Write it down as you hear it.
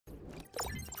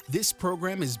This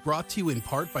program is brought to you in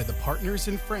part by the partners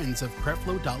and friends of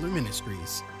Creflo Dollar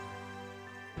Ministries.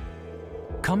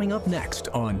 Coming up next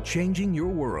on Changing Your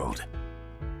World.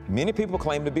 Many people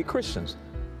claim to be Christians,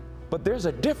 but there's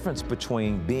a difference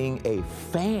between being a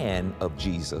fan of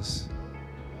Jesus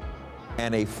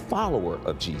and a follower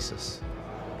of Jesus.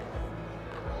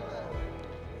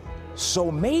 So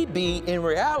maybe in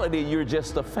reality, you're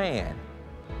just a fan.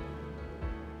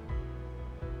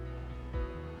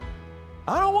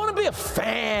 I don't want to be a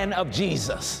fan of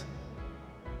Jesus.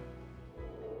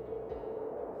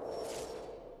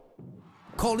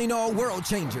 Calling all world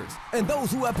changers and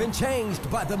those who have been changed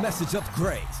by the message of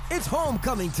grace. It's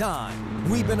homecoming time.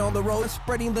 We've been on the road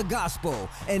spreading the gospel,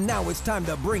 and now it's time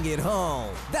to bring it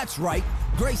home. That's right.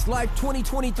 Grace Life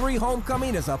 2023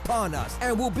 Homecoming is upon us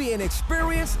and will be an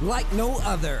experience like no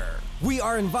other. We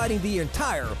are inviting the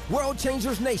entire World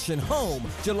Changers Nation home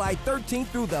July 13th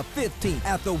through the 15th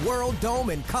at the World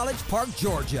Dome in College Park,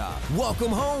 Georgia.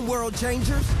 Welcome home, World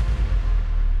Changers.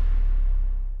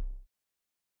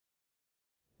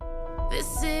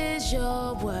 This is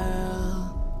your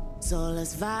world, so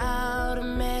let's vow to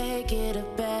make it a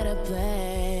better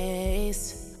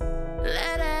place.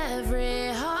 Let every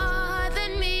heart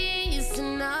that needs to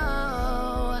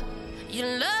know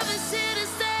your love is here to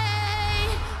stay.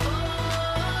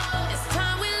 Oh, it's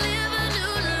time we live a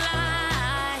new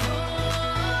life.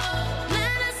 Oh,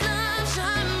 let us love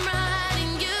shine bright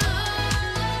in you.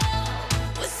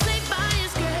 We're saved by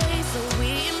His grace, so we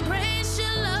embrace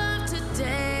your love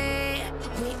today.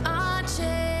 We are changed.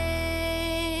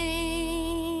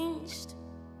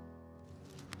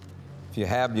 If you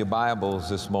have your Bibles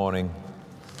this morning,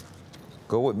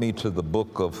 go with me to the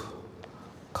book of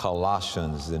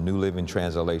Colossians, the New Living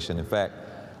Translation. In fact,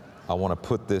 I want to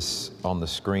put this on the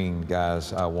screen,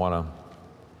 guys.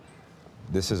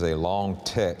 This is a long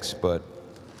text, but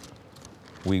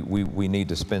we need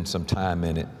to spend some time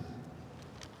in it.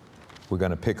 We're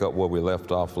going to pick up where we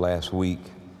left off last week.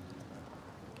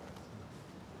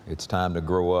 It's time to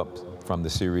grow up from the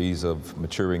series of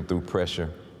maturing through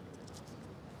pressure.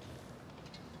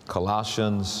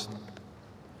 Colossians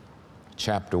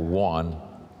chapter 1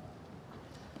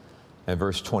 and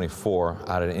verse 24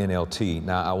 out of the NLT.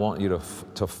 Now, I want you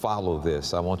to follow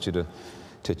this. I want you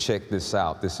to check this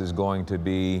out. This is going to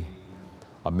be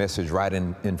a message right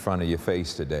in front of your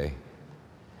face today.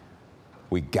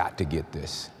 We got to get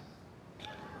this.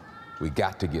 We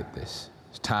got to get this.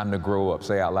 It's time to grow up.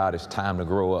 Say out loud, it's time to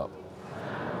grow up.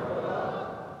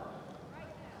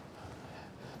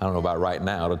 I don't know about right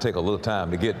now. It'll take a little time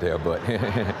to get there, but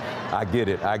I get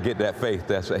it. I get that faith.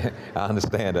 I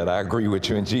understand that. I agree with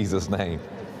you in Jesus' name.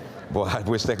 Boy, I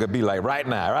wish they could be like right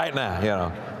now, you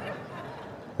know.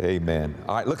 Amen.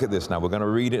 All right, look at this now. We're going to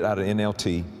read it out of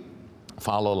NLT.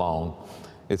 Follow along.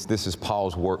 This is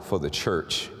Paul's work for the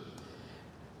church.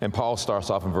 And Paul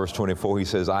starts off in verse 24. He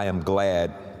says, I am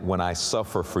glad when I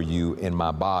suffer for you in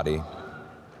my body,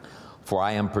 for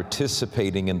I am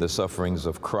participating in the sufferings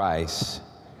of Christ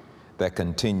that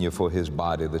continue for his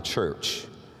body, the church.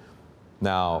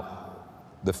 Now,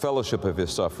 the fellowship of his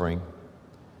suffering,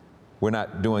 we're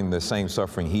not doing the same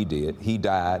suffering he did. He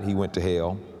died, he went to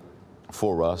hell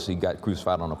for us. He got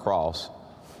crucified on a cross.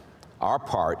 Our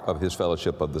part of his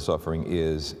fellowship of the suffering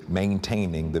is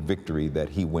maintaining the victory that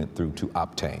he went through to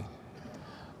obtain.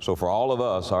 So for all of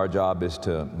us, our job is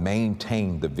to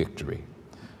maintain the victory.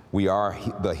 We are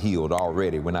the healed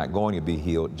already. We're not going to be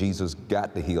healed. Jesus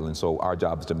got the healing, so our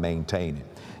job is to maintain it.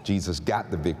 Jesus got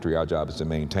the victory. Our job is to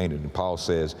maintain it. And Paul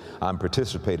says, I'm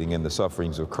participating in the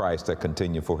sufferings of Christ that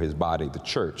continue for his body, the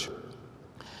church.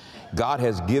 God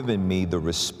has given me the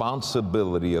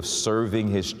responsibility of serving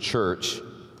his church.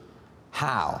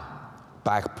 How?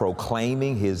 By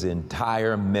proclaiming his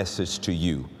entire message to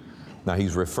you. Now,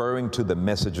 he's referring to the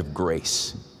message of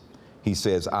grace. He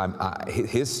says,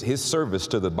 his service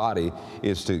to the body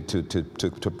is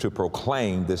to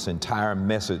proclaim this entire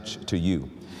message to you.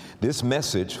 This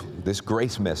message, this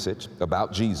grace message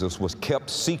about Jesus was kept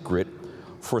secret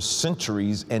for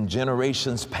centuries and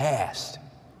generations past.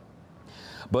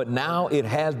 But now it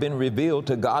has been revealed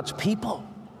to God's people.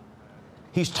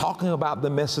 He's talking about the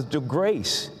message of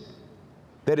grace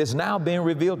that is now being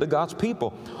revealed to God's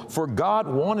people. For God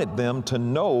wanted them to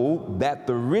know that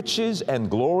the riches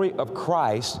and glory of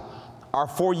Christ are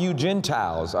for you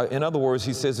Gentiles. In other words,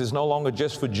 he says it's no longer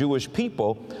just for Jewish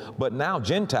people, but now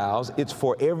Gentiles, it's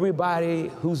for everybody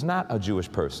who's not a Jewish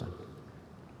person.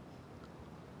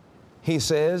 He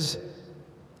says,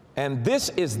 and this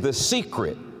is the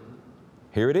secret.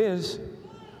 Here it is.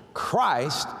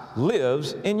 Christ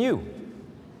lives in you.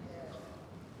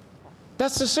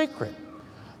 That's the secret.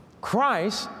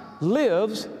 Christ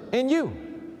lives in you.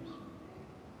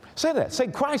 Say that. Say,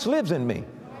 Christ lives in me.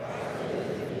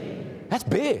 That's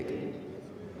big.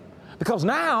 Because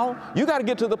now you got to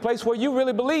get to the place where you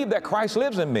really believe that Christ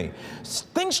lives in me.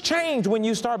 Things change when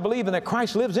you start believing that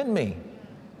Christ lives in me.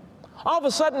 All of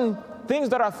a sudden, things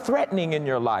that are threatening in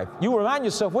your life, you remind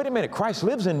yourself, wait a minute, Christ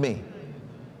lives in me.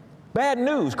 Bad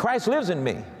news, Christ lives in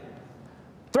me.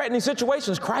 Threatening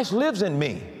situations, Christ lives in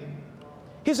me.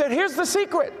 He said, here's the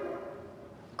secret.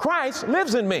 Christ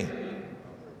lives in me.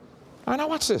 All right, now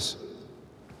watch this.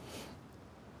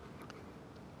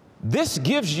 This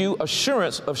gives you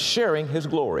assurance of sharing his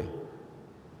glory.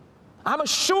 I'm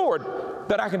assured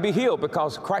that I can be healed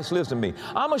because Christ lives in me.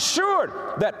 I'm assured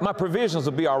that my provisions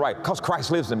will be all right because Christ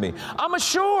lives in me. I'm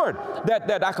assured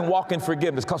that I can walk in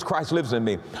forgiveness because Christ lives in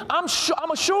me. I'm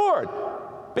assured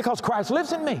because Christ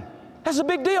lives in me. That's a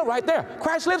big deal right there.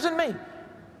 Christ lives in me.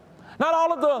 Not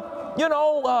all of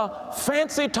the,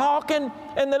 fancy talking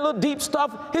and the little deep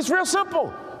stuff. It's real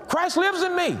simple. Christ lives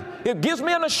in me. It gives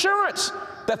me an assurance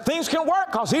that things can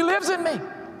work because he lives in me.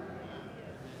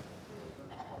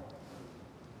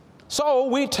 So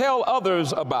we tell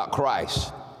others about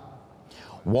Christ,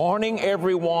 warning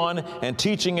everyone and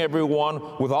teaching everyone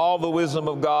with all the wisdom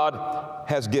of God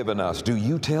has given us. Do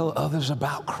you tell others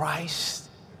about Christ?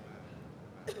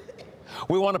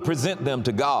 We want to present them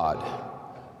to God.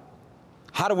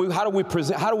 How do we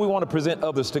want to present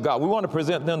others to God? We want to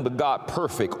present them to God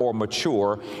perfect or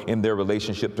mature in their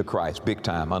relationship to Christ. Big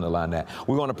time, underline that.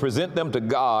 We want to present them to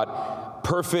God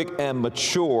perfect and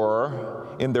mature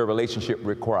in their relationship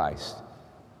with Christ.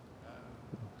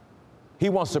 He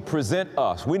wants to present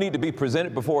us. We need to be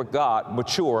presented before God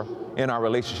mature in our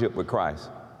relationship with Christ.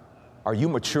 Are you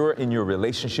mature in your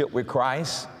relationship with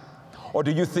Christ? Or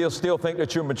do you still think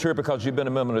that you're mature because you've been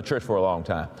a member of the church for a long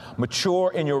time?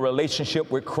 Mature in your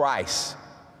relationship with Christ.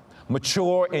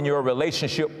 Mature in your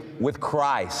relationship with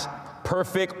Christ.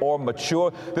 Perfect or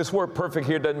mature. This word perfect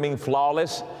here doesn't mean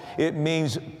flawless. It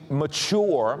means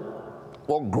mature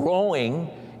or growing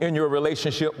in your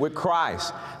relationship with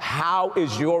Christ. How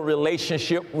is your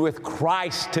relationship with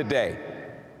Christ today?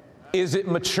 Is it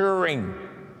maturing?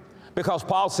 Because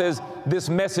Paul says this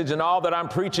message and all that I'm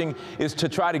preaching is to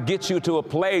try to get you to a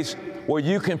place where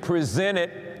you can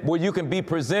be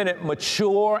presented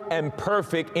mature and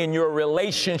perfect in your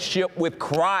relationship with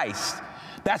Christ.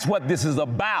 That's what this is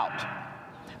about.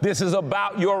 This is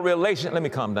about your relation. Let me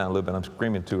calm down a little bit. I'm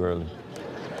screaming too early.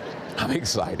 I'm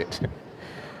excited.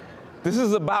 This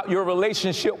is about your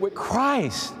relationship with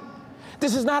Christ.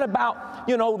 This is not about,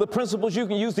 the principles you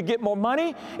can use to get more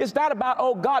money. It's not about,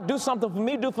 oh, God, do something for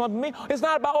me, do something for me. It's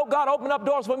not about, oh, God, open up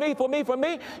doors for me.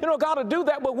 God will do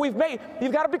that, but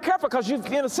you've got to be careful because you've,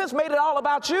 in a sense, made it all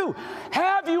about you.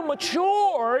 Have you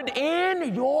matured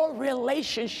in your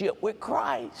relationship with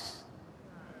Christ?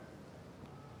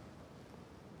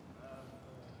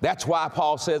 That's why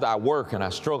Paul says, I work and I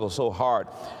struggle so hard,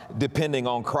 depending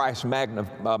on Christ's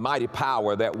mighty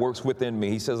power that works within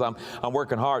me. He says, I'm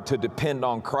working hard to depend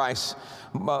on Christ's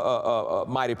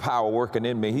mighty power working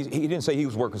in me. He didn't say he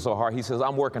was working so hard. He says,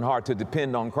 I'm working hard to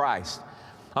depend on Christ.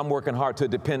 I'm working hard to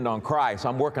depend on Christ.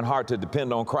 I'm working hard to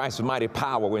depend on Christ's mighty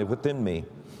power within me.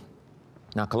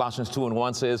 Now, Colossians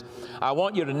 2:1 says, I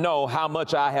want you to know how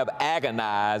much I have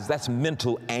agonized. That's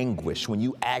mental anguish. When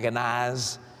you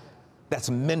agonize, that's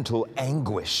mental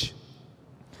anguish.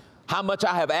 How much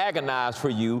I have agonized for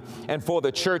you and for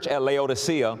the church at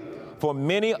Laodicea, for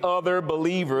many other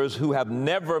believers who have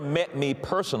never met me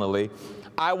personally.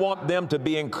 I want them to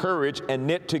be encouraged and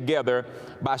knit together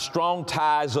by strong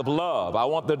ties of love. I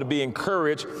want them to be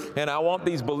encouraged, and I want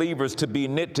these believers to be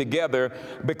knit together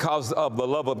because of the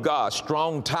love of God.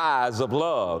 Strong ties of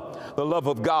love. The love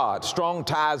of God. Strong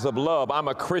ties of love. I'm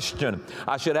a Christian.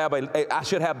 I should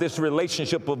have this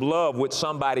relationship of love with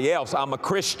somebody else. I'm a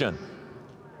Christian.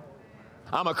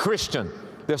 I'm a Christian.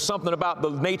 There's something about the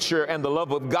nature and the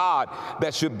love of God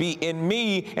that should be in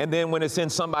me, and then when it's in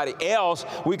somebody else,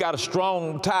 we got a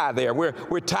strong tie there.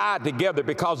 We're tied together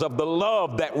because of the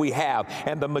love that we have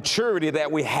and the maturity that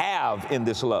we have in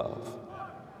this love.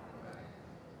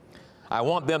 I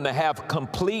want them to have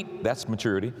that's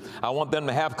maturity. I want them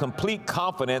to have complete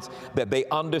confidence that they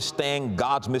understand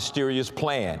God's mysterious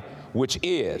plan, which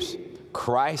is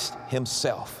Christ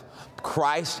Himself.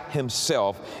 Christ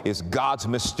Himself is God's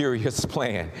mysterious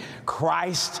plan.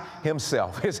 Christ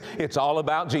Himself. It's all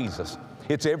about Jesus.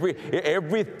 It's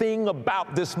everything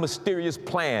about this mysterious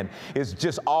plan is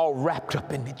just all wrapped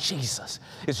up into Jesus.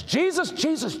 It's Jesus,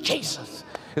 Jesus, Jesus.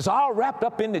 It's all wrapped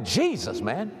up into Jesus,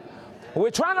 man.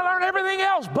 We're trying to learn everything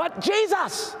else but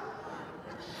Jesus.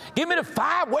 Give me the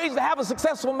 5 ways to have a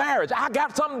successful marriage. I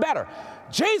got something better.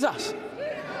 Jesus.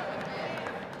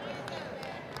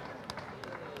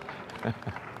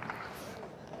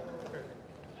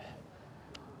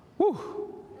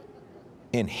 Woo.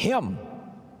 In him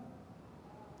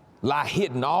lie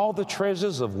hidden all the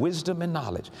treasures of wisdom and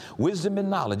knowledge. Wisdom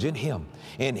and knowledge in him.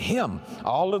 In him,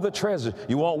 all of the treasures.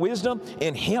 You want wisdom?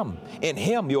 In him. In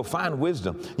him, you'll find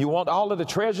wisdom. You want all of the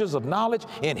treasures of knowledge?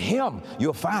 In him,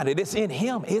 you'll find it. It's in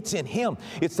him. It's in him.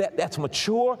 It's that's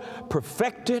mature,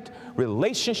 perfected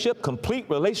relationship, complete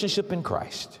relationship in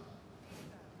Christ.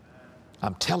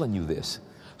 I'm telling you this.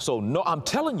 I'm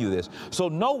telling you this. So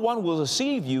no one will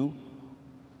deceive you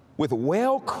with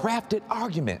well-crafted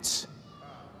arguments.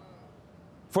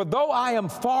 For though I am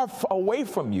far away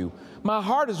from you, my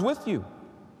heart is with you.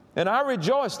 And I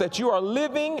rejoice that you are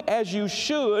living as you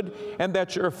should, and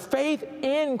that your faith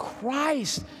in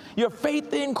Christ, your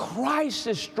faith in Christ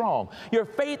is strong. Your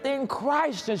faith in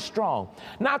Christ is strong.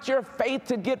 Not your faith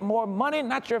to get more money,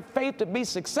 not your faith to be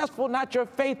successful, not your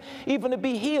faith even to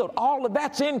be healed. All of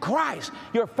that's in Christ.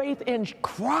 Your faith in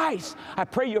Christ. I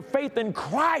pray your faith in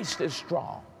Christ is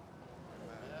strong.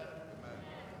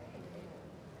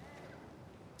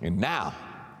 And now,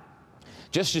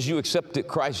 just as you accepted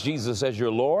Christ Jesus as your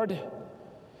Lord,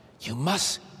 you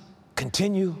must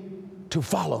continue to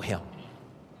follow him.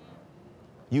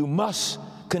 You must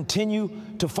continue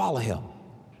to follow him.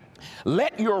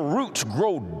 Let your roots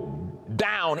grow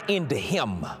down into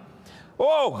him.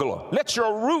 Oh, glory. Let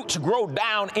your roots grow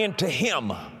down into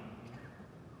him.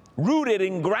 Rooted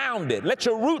and grounded. Let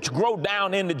your roots grow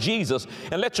down into Jesus,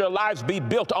 and let your lives be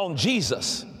built on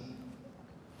Jesus.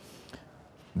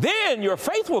 Then your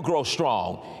faith will grow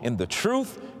strong in the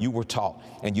truth you were taught,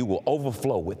 and you will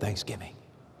overflow with thanksgiving.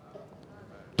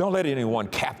 Don't let anyone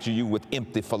capture you with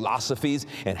empty philosophies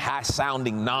and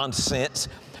high-sounding nonsense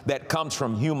that comes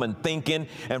from human thinking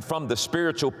and from the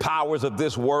spiritual powers of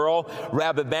this world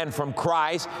rather than from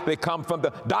Christ. They come from the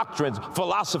doctrines,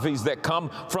 philosophies that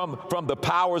come from the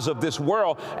powers of this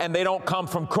world, and they don't come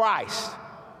from Christ.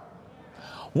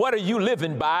 What are you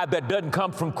living by that doesn't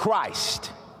come from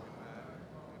Christ?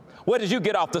 What did you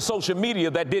get off the social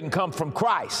media that didn't come from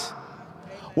Christ?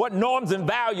 What norms and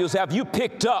values have you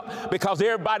picked up because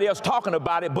everybody else talking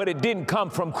about it, but it didn't come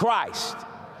from Christ?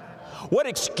 What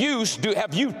excuse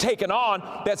have you taken on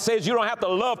that says you don't have to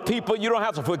love people, you don't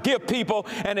have to forgive people,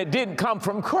 and it didn't come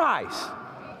from Christ?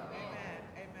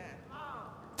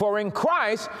 For in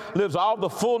Christ lives all the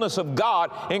fullness of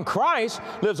God. In Christ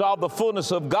lives all the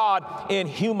fullness of God in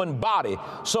human body.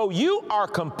 So you are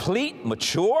complete,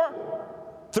 mature,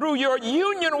 through your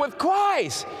union with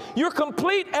Christ. You're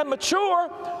complete and mature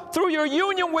through your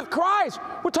union with Christ.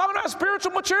 We're talking about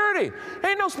spiritual maturity.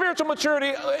 Ain't no spiritual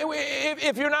maturity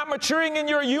if you're not maturing in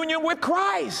your union with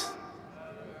Christ.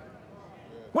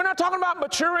 We're not talking about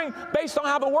maturing based on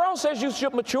how the world says you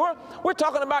should mature. We're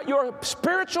talking about your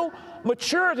spiritual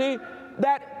maturity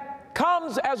that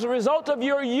comes as a result of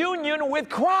your union with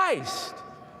Christ,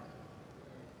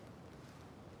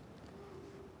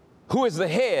 who is the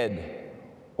head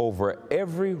over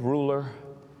every ruler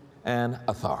and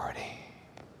authority.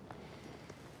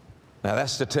 Now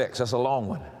that's the text, that's a long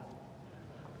one.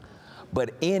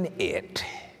 But in it,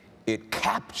 it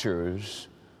captures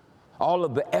all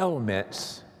of the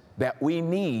elements that we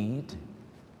need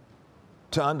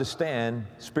to understand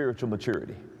spiritual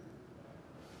maturity.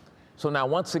 So now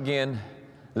once again,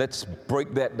 let's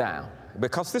break that down.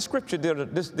 Because this scripture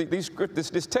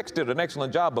this text did an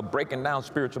excellent job of breaking down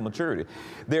spiritual maturity.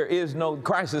 There is no,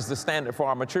 Christ is the standard for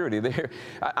our maturity.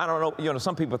 I don't know,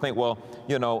 some people think, well,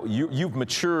 you've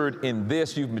matured in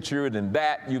this, you've matured in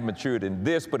that, you've matured in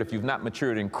this, but if you've not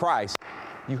matured in Christ,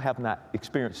 you have not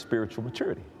experienced spiritual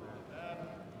maturity.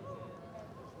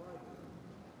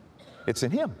 It's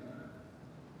in him.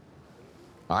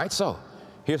 All right, so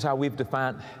here's how we've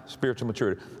defined spiritual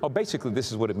maturity. Oh, basically,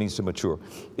 this is what it means to mature.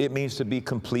 It means to be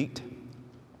complete.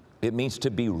 It means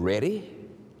to be ready,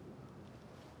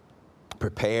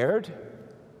 prepared.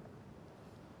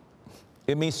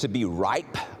 It means to be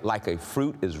ripe, like a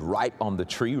fruit is ripe on the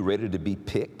tree, ready to be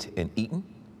picked and eaten.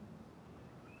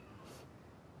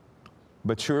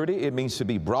 Maturity, it means to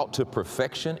be brought to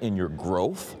perfection in your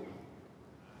growth,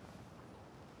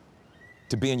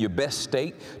 to be in your best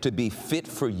state, to be fit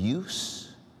for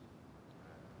use.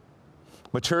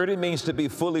 Maturity means to be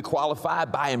fully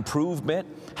qualified by improvement.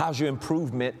 How's your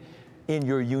improvement in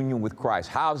your union with Christ?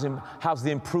 How's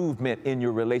the improvement in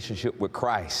your relationship with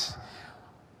Christ?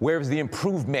 Where's the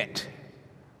improvement?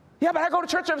 Yeah, but I go to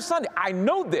church every Sunday. I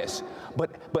know this,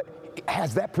 but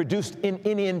has that produced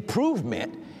any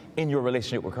improvement in your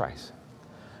relationship with Christ?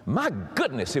 My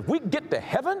goodness, if we get to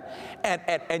heaven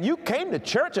and you came to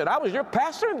church and I was your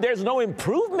pastor and there's no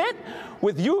improvement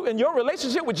with you and your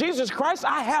relationship with Jesus Christ,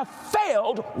 I have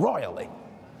failed royally.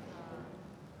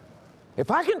 If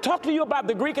I can talk to you about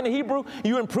the Greek and the Hebrew,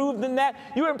 you improved in that.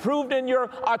 You improved in your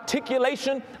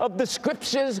articulation of the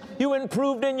scriptures. You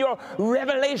improved in your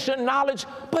revelation knowledge.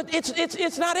 But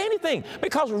it's not anything,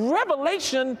 because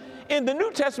revelation in the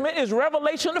New Testament is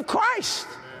revelation of Christ.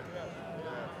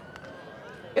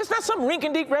 It's not some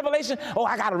rinky-dink revelation. Oh,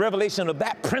 I got a revelation of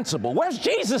that principle. Where's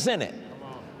Jesus in it?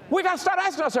 We got to start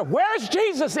asking ourselves, where's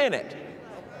Jesus in it?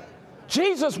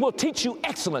 Jesus will teach you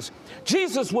excellence.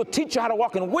 Jesus will teach you how to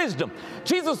walk in wisdom.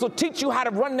 Jesus will teach you how to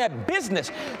run that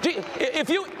business. If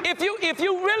you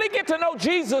really get to know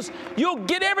Jesus, you'll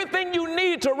get everything you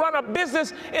need to run a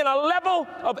business in a level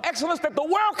of excellence that the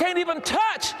world can't even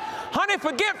touch. Honey,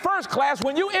 forget first class.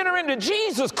 When you enter into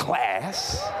Jesus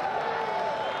class,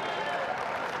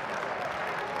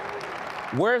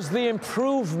 where's the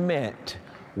improvement?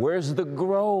 Where's the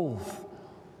growth?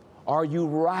 Are you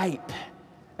ripe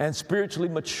and spiritually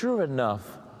mature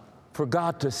enough for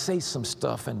God to say some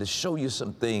stuff and to show you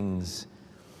some things?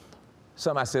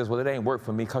 Somebody says, well, it ain't work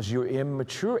for me because you're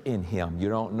immature in Him. You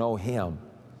don't know Him.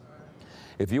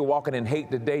 If you're walking in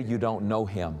hate today, you don't know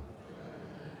Him.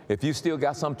 If you still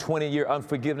got some 20-year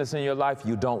unforgiveness in your life,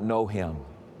 you don't know Him.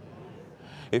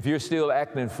 If you're still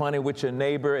acting funny with your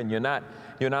neighbor and you're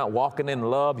not walking in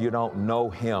love, you don't know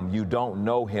Him. You don't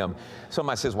know Him.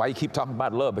 Somebody says, why you keep talking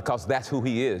about love? Because that's who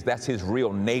He is. That's His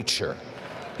real nature.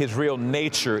 His real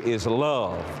nature is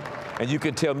love. And you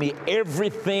can tell me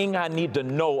everything I need to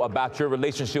know about your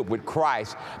relationship with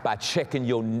Christ by checking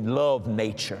your love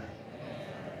nature.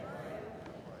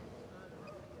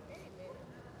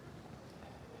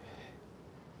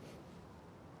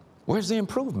 Where's the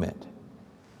improvement?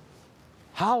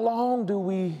 How long do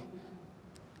we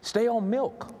stay on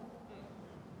milk?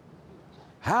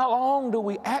 How long do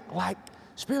we act like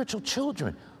spiritual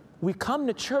children? We come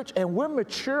to church and we're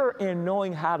mature in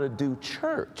knowing how to do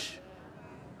church.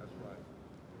 That's right.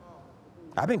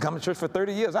 I've been coming to church for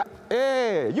 30 years.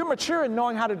 Hey, you're mature in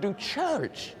knowing how to do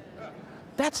church.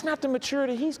 That's not the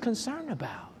maturity He's concerned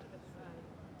about.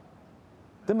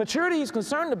 The maturity He's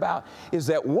concerned about is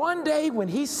that one day when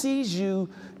He sees you,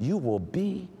 you will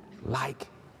be like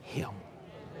Him.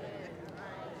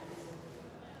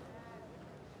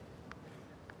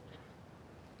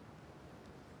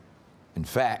 In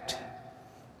fact,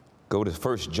 go to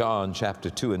 1 John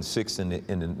chapter 2 and 6 in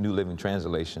the New Living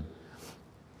Translation.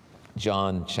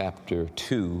 John chapter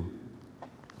 2,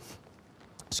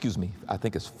 I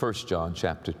think it's 1 John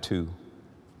chapter 2.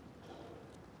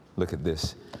 Look at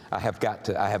this. I have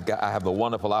the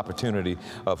wonderful opportunity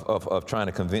of trying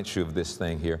to convince you of this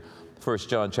thing here. 1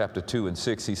 John chapter 2 and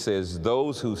 6, he says,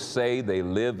 those who say they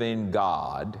live in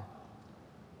God,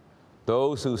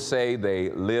 those who say they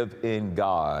live in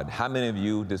God. How many of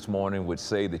you this morning would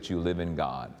say that you live in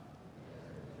God?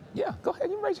 Yeah, go ahead.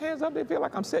 You raise your hands up. They feel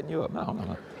like I'm setting you up.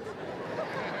 No.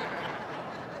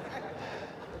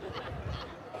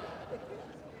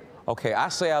 Okay, I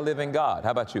say I live in God.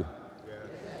 How about you?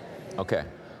 Okay,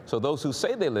 so those who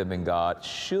say they live in God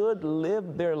should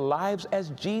live their lives as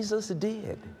Jesus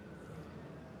did.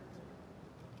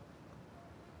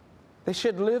 They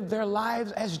should live their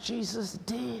lives as Jesus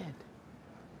did.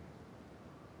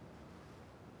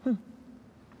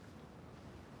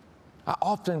 I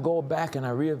often go back and I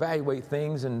reevaluate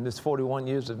things in this 41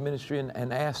 years of ministry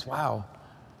and ask, wow,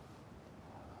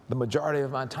 the majority of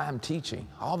my time teaching,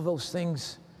 all of those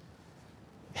things,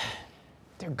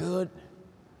 they're good.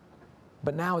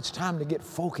 But now it's time to get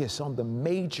focused on the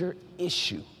major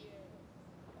issue,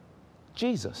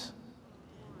 Jesus.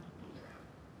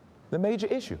 The major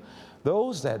issue.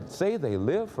 Those that say they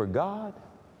live for God,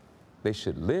 they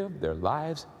should live their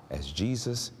lives as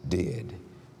Jesus did.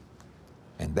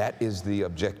 And that is the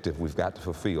objective we've got to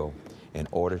fulfill in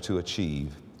order to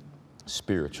achieve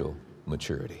spiritual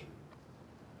maturity.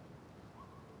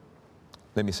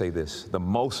 Let me say this, the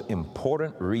most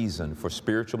important reason for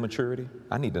spiritual maturity,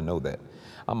 I need to know that.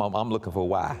 I'm looking for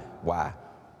why. Why?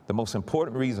 The most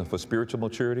important reason for spiritual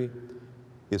maturity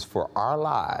is for our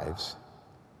lives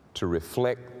to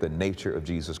reflect the nature of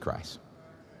Jesus Christ.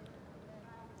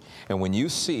 And when you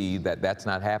see that that's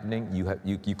not happening,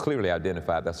 you clearly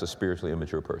identify that's a spiritually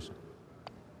immature person.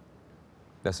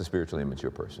 That's a spiritually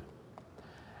immature person.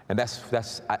 And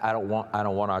I don't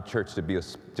want our church to be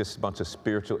just a bunch of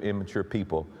spiritual immature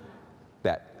people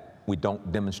that we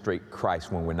don't demonstrate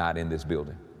Christ when we're not in this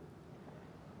building.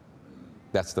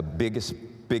 That's the biggest,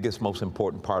 most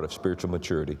important part of spiritual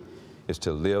maturity, is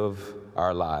to live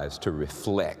our lives to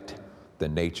reflect the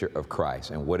nature of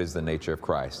Christ. And what is the nature of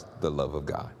Christ? The love of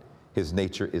God. His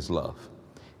nature is love.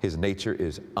 His nature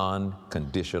is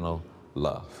unconditional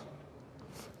love.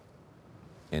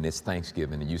 And it's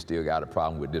Thanksgiving, and you still got a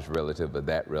problem with this relative or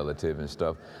that relative and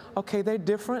stuff. Okay, they're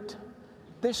different.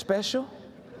 They're special.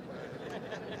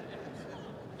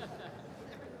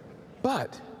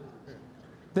 But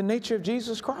the nature of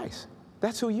Jesus Christ,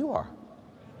 that's who you are.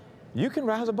 You can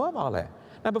rise above all that.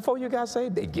 Now, before you guys say,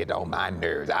 they get on my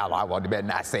nerves, I want to better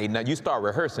not say nothing. You start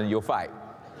rehearsing, you'll fight.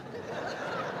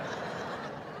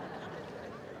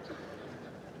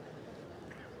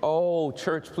 Oh,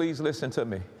 church, please listen to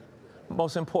me.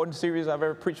 Most important series I've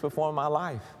ever preached before in my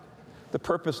life. The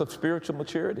purpose of spiritual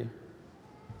maturity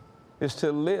is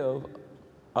to live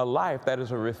a life that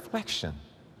is a reflection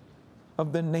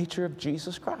of the nature of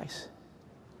Jesus Christ.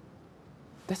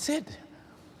 That's it.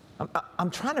 I'm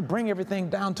trying to bring everything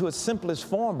down to its simplest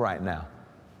form right now.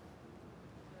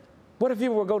 What if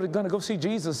you were going to go see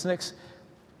Jesus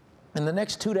in the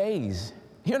next 2 days?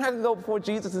 You're not going to go before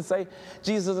Jesus and say,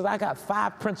 Jesus, I got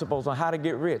 5 principles on how to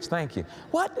get rich. Thank you.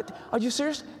 What? Are you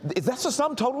serious? Is that the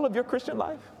sum total of your Christian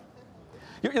life?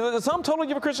 The sum total of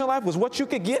your Christian life was what you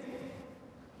could get?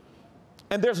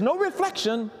 And there's no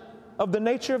reflection of the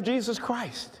nature of Jesus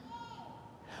Christ.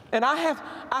 And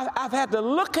I've had to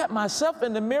look at myself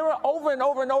in the mirror over and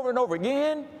over and over and over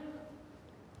again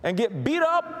and get beat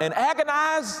up and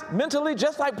agonize mentally,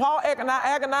 just like Paul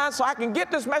agonized, so I can get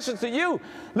this message to you.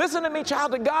 Listen to me,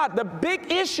 child of God. The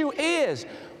big issue is,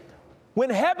 when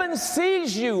heaven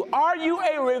sees you, are you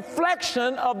a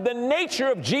reflection of the nature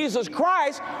of Jesus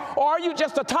Christ, or are you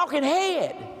just a talking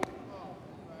head?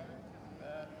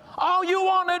 All you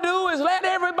want to do is let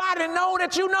everybody know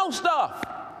that you know stuff.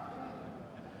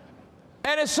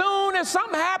 And as soon as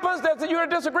something happens that you're in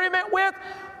disagreement with,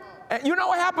 you know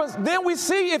what happens? Then we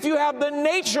see if you have the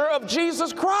nature of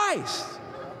Jesus Christ.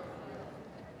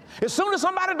 As soon as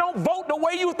somebody don't vote the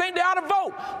way you think they ought to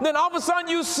vote, then all of a sudden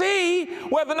you see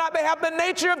whether or not they have the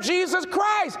nature of Jesus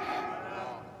Christ.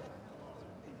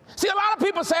 See, a lot of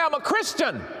people say I'm a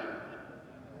Christian,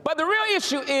 but the real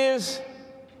issue is,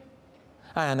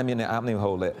 let me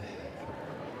hold that.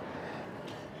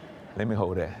 Let me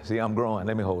hold that. See, I'm growing.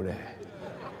 Let me hold that.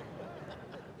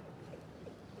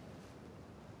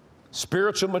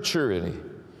 Spiritual maturity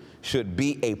should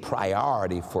be a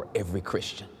priority for every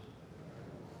Christian.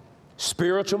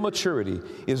 Spiritual maturity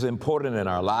is important in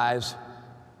our lives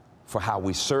for how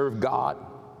we serve God.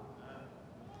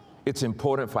 It's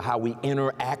important for how we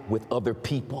interact with other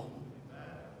people.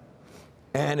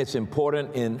 And it's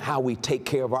important in how we take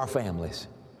care of our families.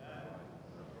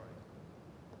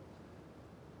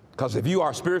 Because if you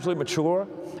are spiritually mature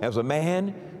as a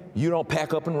man, you don't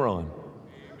pack up and run.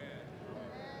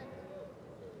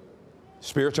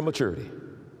 Spiritual maturity.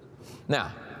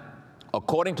 Now,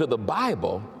 according to the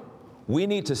Bible, we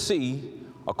need to see,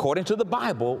 according to the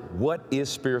Bible, what is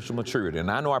spiritual maturity.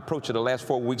 And I know I approached it the last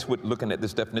 4 weeks with looking at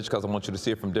this definition because I want you to see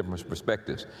it from different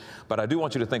perspectives. But I do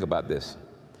want you to think about this.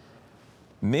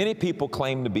 Many people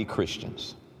claim to be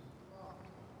Christians.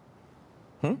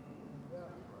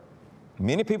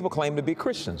 Many people claim to be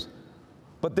Christians.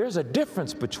 But there's a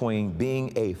difference between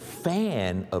being a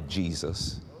fan of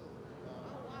Jesus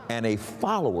and a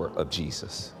follower of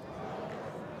Jesus.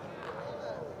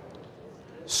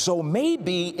 So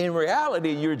maybe in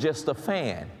reality you're just a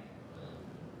fan.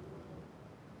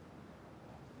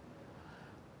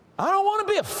 I don't want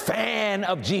to be a fan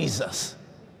of Jesus.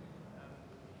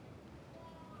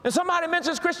 And somebody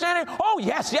mentions Christianity, oh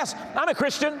yes, I'm a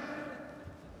Christian.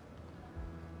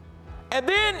 And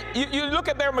then you look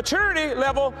at their maturity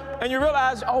level and you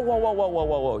realize, oh,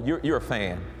 whoa, you're a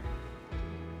fan.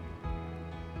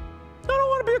 I don't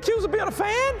want to be accused of being a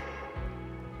fan.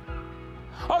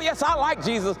 Oh, yes, I like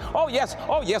Jesus. Oh, yes,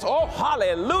 oh,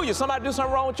 hallelujah. Somebody do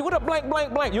something wrong with you. What a blank,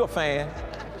 blank, blank. You're a fan.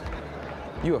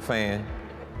 You're a fan.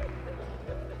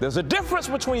 There's a difference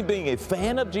between being a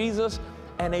fan of Jesus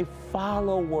and a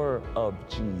follower of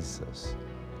Jesus.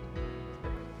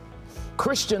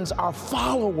 Christians are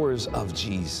followers of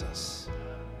Jesus.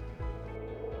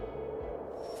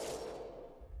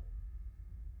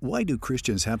 Why do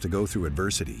Christians have to go through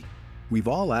adversity? We've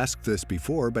all asked this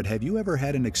before, but have you ever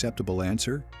had an acceptable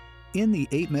answer? In the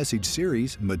 8-message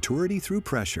series, Maturity Through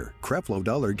Pressure, Creflo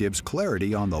Dollar gives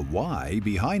clarity on the why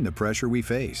behind the pressure we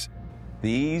face.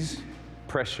 These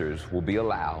pressures will be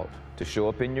allowed to show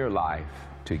up in your life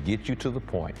to get you to the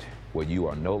point where you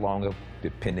are no longer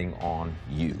depending on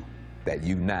you, that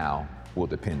you now will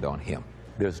depend on Him.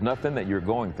 There's nothing that you're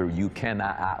going through you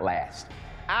cannot outlast.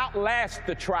 outlast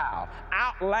the trial,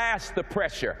 outlast the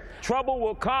pressure. Trouble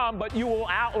will come, but you will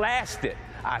outlast it.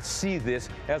 I see this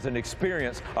as an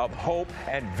experience of hope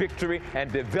and victory and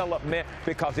development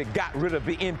because it got rid of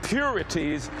the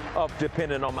impurities of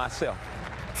depending on myself.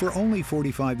 For only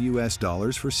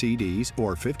 $45 for CDs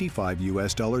or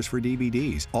 $55 for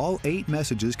DVDs, all 8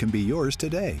 messages can be yours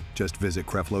today. Just visit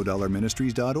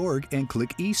CrefloDollarMinistries.org and click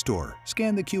eStore,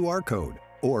 scan the QR code,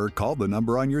 or call the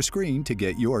number on your screen to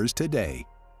get yours today.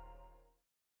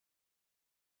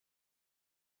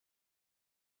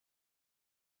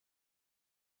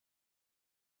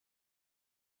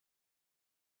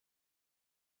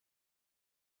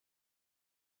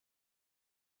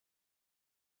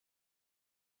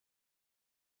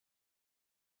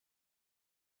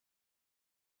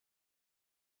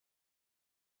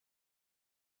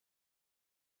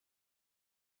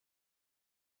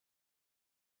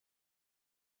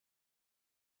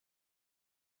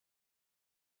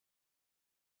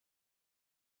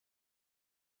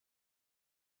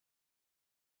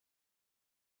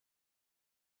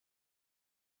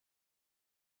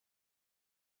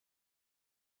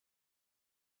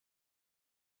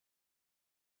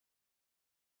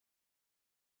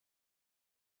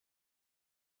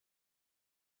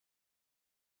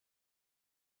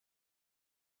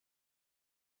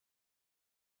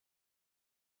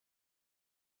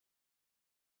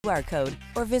 QR code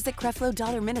or visit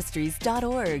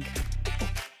CrefloDollarMinistries.org.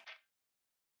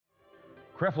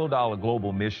 Creflo Dollar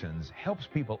Global Missions helps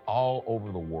people all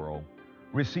over the world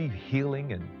receive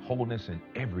healing and wholeness in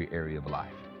every area of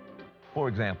life. For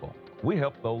example, we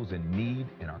help those in need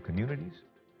in our communities,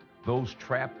 those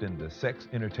trapped in the sex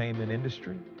entertainment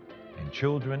industry, and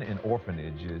children in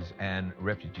orphanages and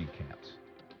refugee camps.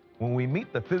 When we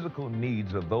meet the physical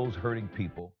needs of those hurting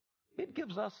people, it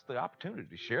gives us the opportunity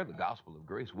to share the gospel of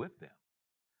grace with them.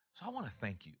 So I want to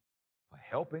thank you for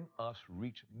helping us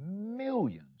reach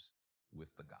millions with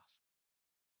the gospel.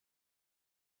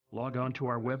 Log on to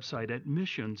our website at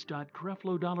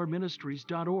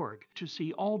missions.creflodollarministries.org to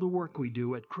see all the work we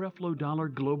do at Creflo Dollar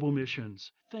Global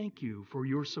Missions. Thank you for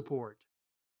your support.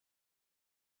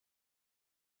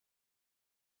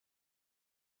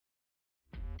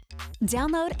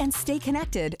 Download and stay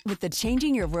connected with the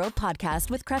Changing Your World podcast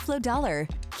with Creflo Dollar.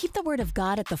 Keep the Word of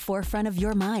God at the forefront of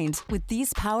your mind with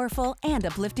these powerful and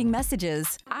uplifting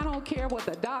messages. I don't care what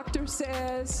the doctor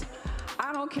says.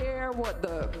 I don't care what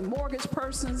the mortgage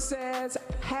person says.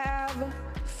 Have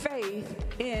faith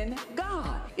in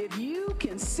God. If you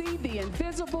can see the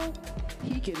invisible,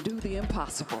 He can do the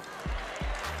impossible.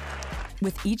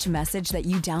 With each message that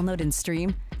you download and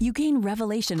stream, you gain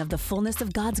revelation of the fullness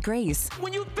of God's grace.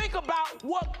 When you think about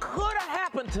what could have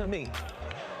happened to me,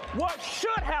 what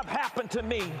should have happened to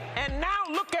me, and now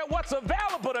look at what's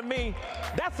available to me,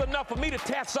 that's enough for me to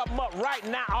tear something up right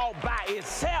now all by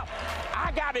itself.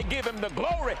 I got to give Him the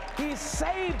glory. He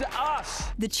saved us.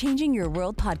 The Changing Your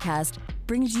World podcast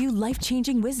brings you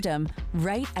life-changing wisdom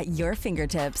right at your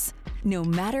fingertips, no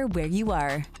matter where you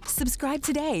are. Subscribe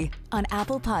today on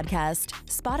Apple Podcast,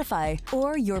 Spotify,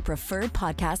 or your preferred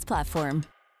podcast platform.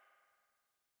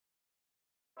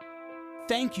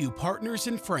 Thank you, partners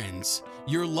and friends.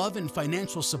 Your love and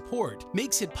financial support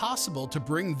makes it possible to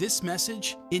bring this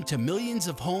message into millions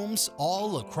of homes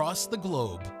all across the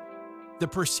globe. The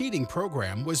preceding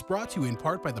program was brought to you in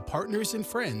part by the partners and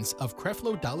friends of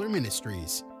Creflo Dollar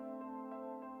Ministries.